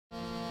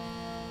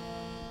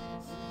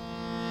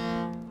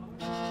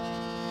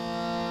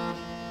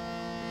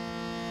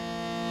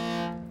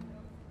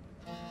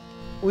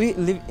We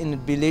live in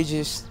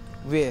villages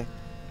where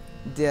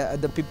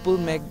the people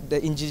make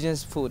the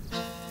indigenous food.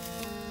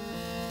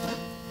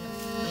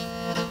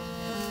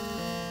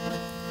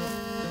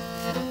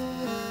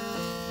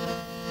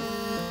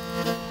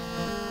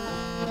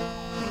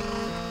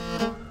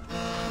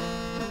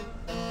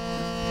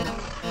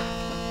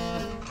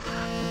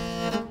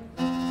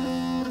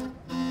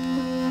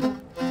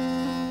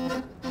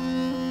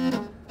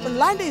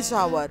 Land is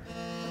ours,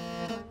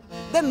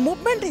 then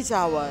movement is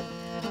ours.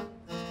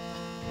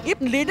 If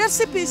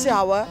leadership is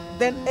ours,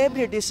 then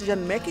every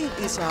decision making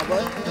is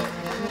ours.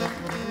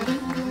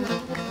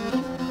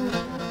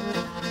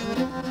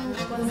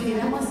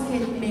 Consideramos que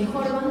el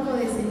mejor banco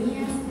de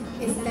semillas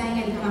está en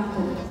el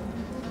campo,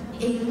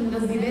 en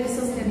los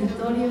diversos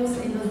territorios,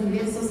 en los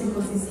diversos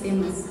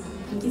ecosistemas.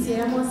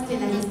 Quisiéramos que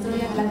la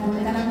historia la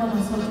contáramos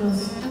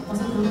nosotros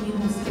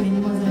mismos que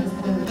venimos de los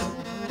pueblos.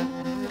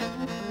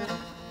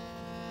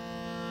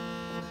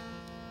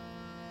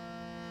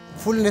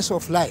 Fullness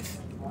of life,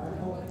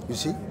 you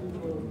see.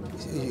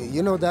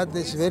 You know that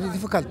it's very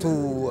difficult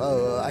to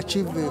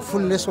achieve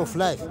fullness of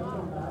life,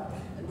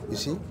 you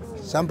see.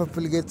 Some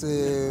people get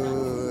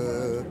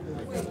an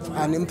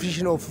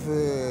impression of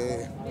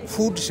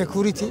food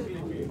security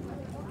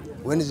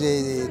when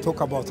they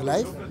talk about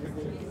life.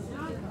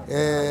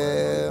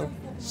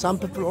 Some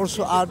people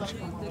also add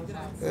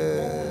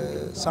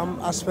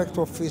some aspect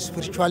of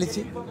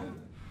spirituality.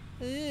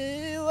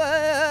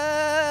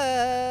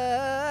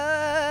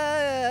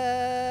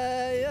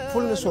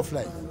 Fullness of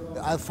life.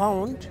 I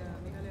found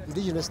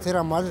Indigenous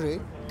Terra Madre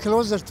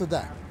closer to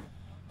that.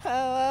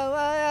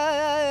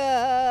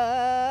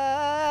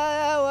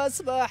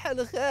 واصبح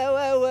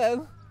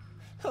الخواوة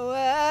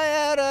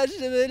ويا رجل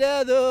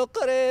بلادو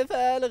قريف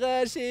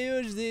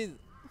الغاشي جديد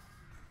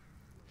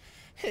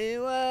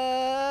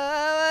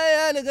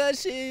ويا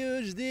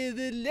الغاشي جديد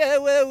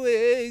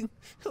اللاواوي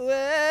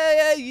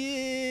ويا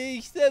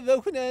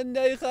يكتبوكنا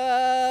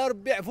النيخار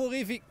بيعفو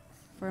غيفي.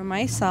 For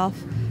myself,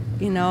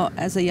 you know,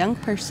 as a young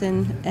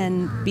person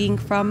and being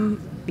from,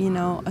 you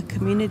know, a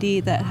community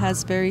that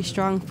has very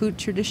strong food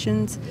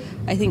traditions,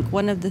 I think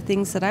one of the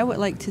things that I would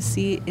like to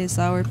see is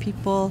our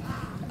people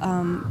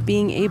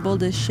being able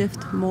to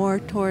shift more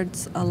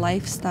towards a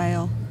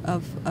lifestyle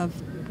of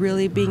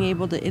really being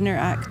able to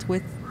interact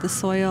with the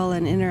soil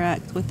and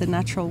interact with the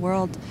natural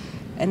world,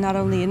 and not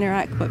only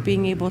interact but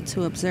being able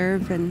to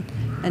observe and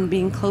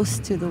being close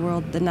to the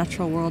world, the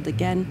natural world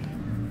again.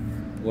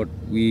 What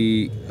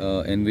we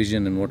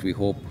envision and what we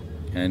hope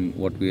and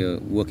what we are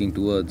working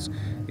towards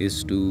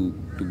is to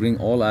bring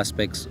all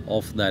aspects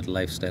of that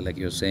lifestyle, like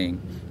you're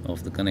saying,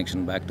 of the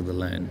connection back to the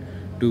land,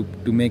 to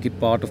make it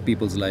part of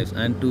people's lives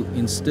and to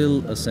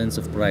instill a sense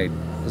of pride.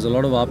 Because a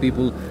lot of our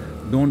people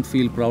don't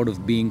feel proud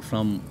of being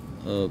from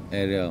an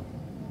area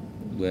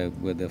where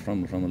they're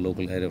from a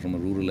local area, from a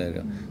rural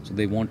area. So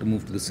they want to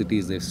move to the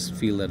cities. They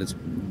feel that it's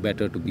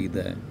better to be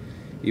there,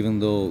 even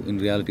though in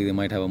reality they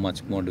might have a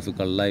much more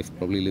difficult life,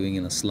 probably living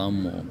in a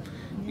slum or,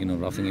 you know,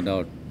 roughing it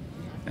out.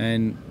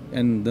 And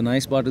the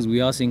nice part is we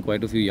are seeing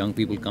quite a few young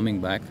people coming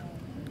back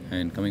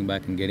and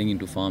getting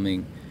into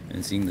farming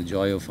and seeing the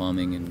joy of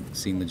farming and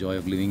seeing the joy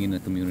of living in a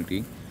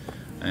community,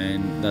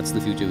 and that's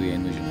the future we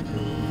envision.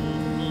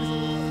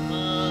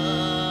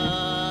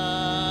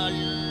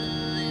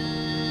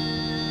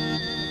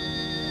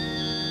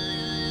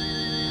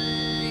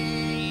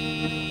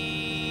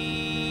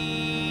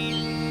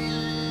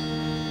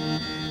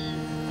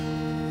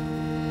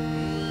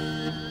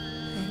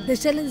 The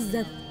challenge is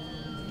that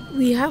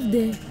we have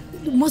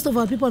most of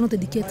our people are not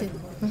educated,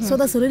 so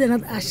that's already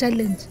not a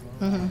challenge.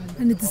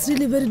 And it is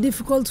really very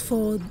difficult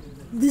for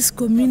this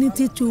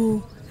community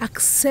to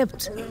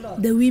accept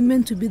the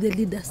women to be the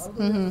leaders.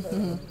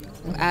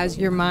 As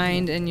your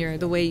mind and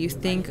the way you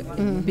think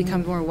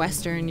becomes more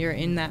Western, you're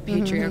in that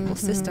patriarchal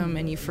system,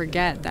 and you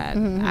forget that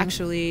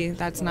actually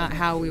that's not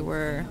how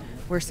we're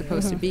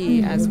supposed to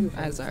be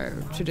as our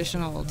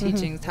traditional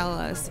teachings tell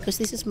us. Because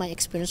this is my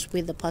experience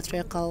with the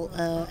patriarchal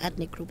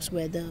ethnic groups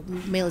where the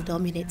male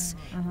dominates.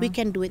 We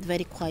can do it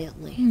very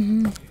quietly.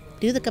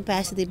 Do the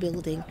capacity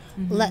building,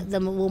 let the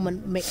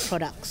woman make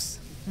products,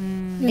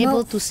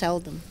 able to sell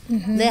them.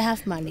 They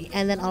have money,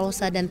 and then all of a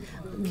sudden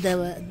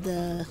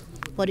the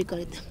what do you call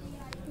it?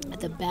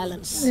 The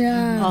balance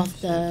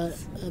of the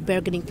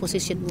bargaining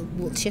position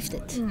will shift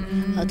it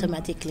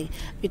automatically,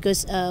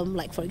 because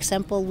like for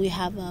example, we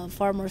have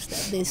farmers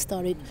that they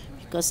started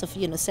because of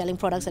selling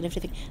products and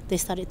everything. They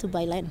started to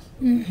buy land,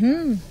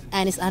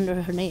 and it's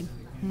under her name.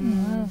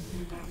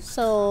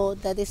 So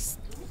that is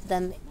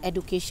then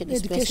education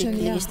is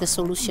basically is the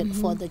solution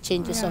for the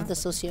changes of the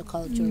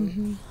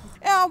socioculture.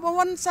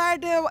 One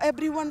side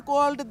everyone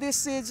called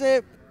this is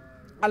a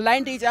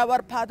land is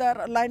our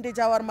father, land is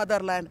our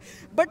motherland.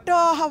 But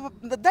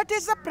that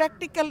is a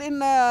practical in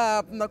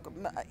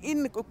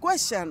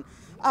question.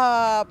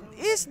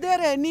 Is there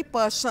any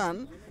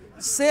person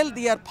sell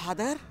their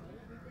father?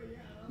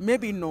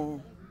 Maybe no.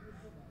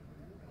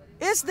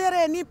 Is there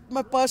any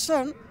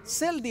person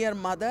sell their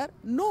mother?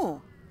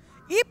 No.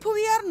 If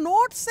we are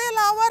not sell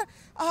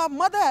our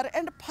mother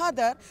and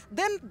father,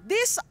 then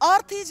this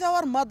earth is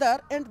our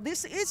mother and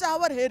this is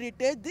our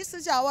heritage, this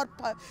is our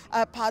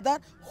father.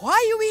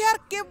 Why we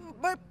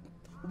are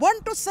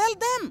want to sell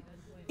them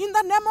in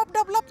the name of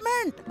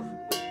development?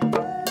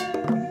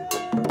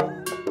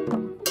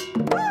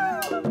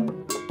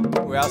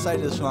 We're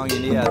outside of Shillong,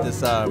 India at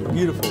this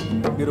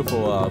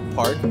beautiful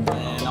park,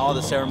 and all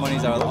the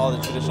ceremonies, all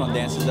the traditional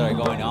dances that are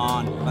going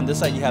on. On this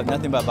side you have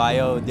nothing but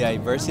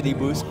biodiversity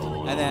boost,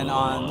 and then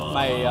on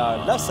my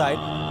left side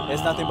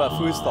is nothing but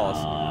food stalls.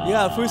 You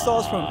have food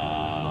stalls from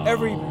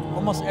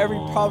almost every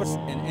province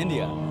in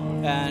India,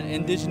 and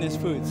indigenous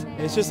foods.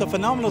 It's just a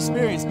phenomenal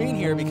experience being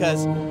here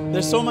because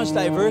there's so much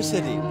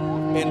diversity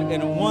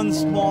in one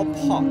small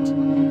pot,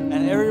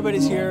 and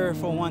everybody's here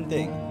for one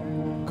thing: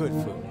 good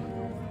food.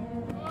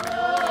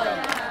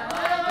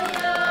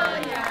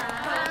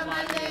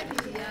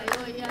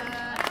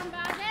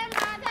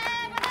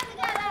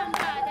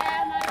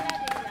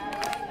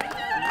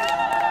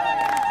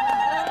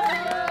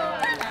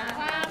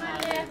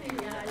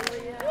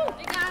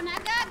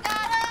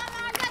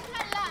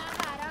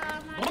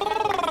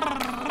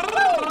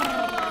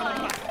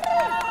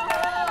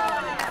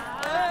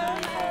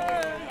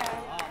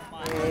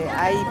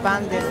 Hay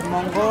pan de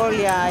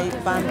Mongolia, hay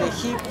pan de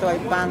Egipto, hay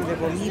pan de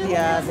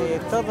Bolivia, de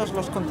todos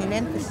los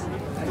continentes.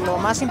 Lo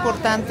más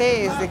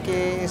importante es de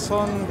que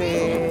son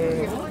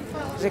de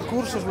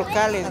recursos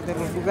locales de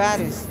los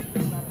lugares.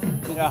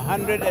 There are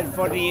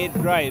 148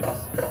 tribes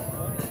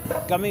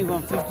coming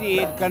from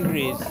 58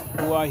 countries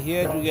who are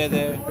here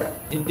together.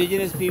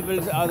 Indigenous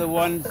peoples are the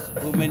ones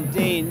who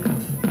maintain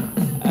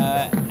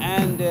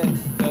and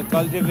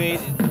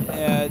cultivate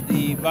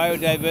the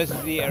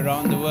biodiversity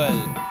around the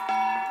world.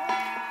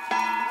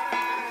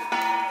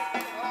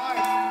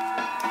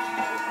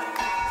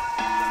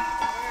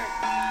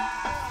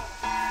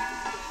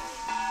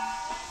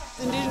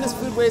 Indigenous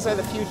foodways are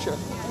the future.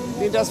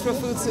 The industrial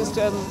food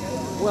system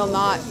will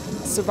not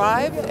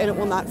survive and it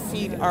will not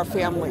feed our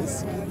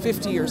families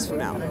 50 years from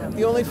now.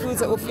 The only foods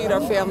that will feed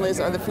our families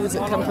are the foods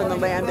that come from the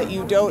land that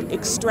you don't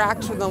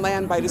extract from the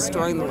land by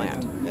destroying the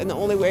land. And the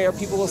only way our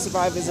people will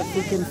survive is if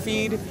we can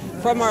feed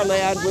from our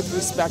land with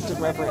respect and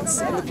reverence.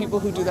 And the people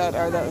who do that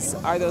are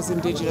those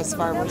indigenous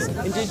farmers,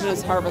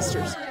 indigenous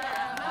harvesters.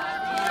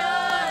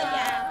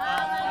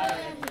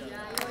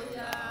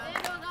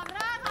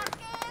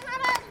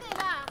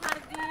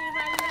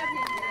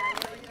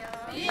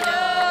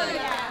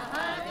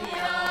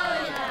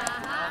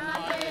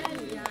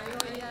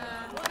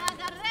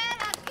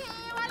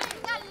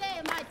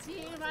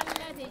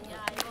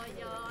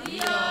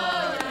 Yeah.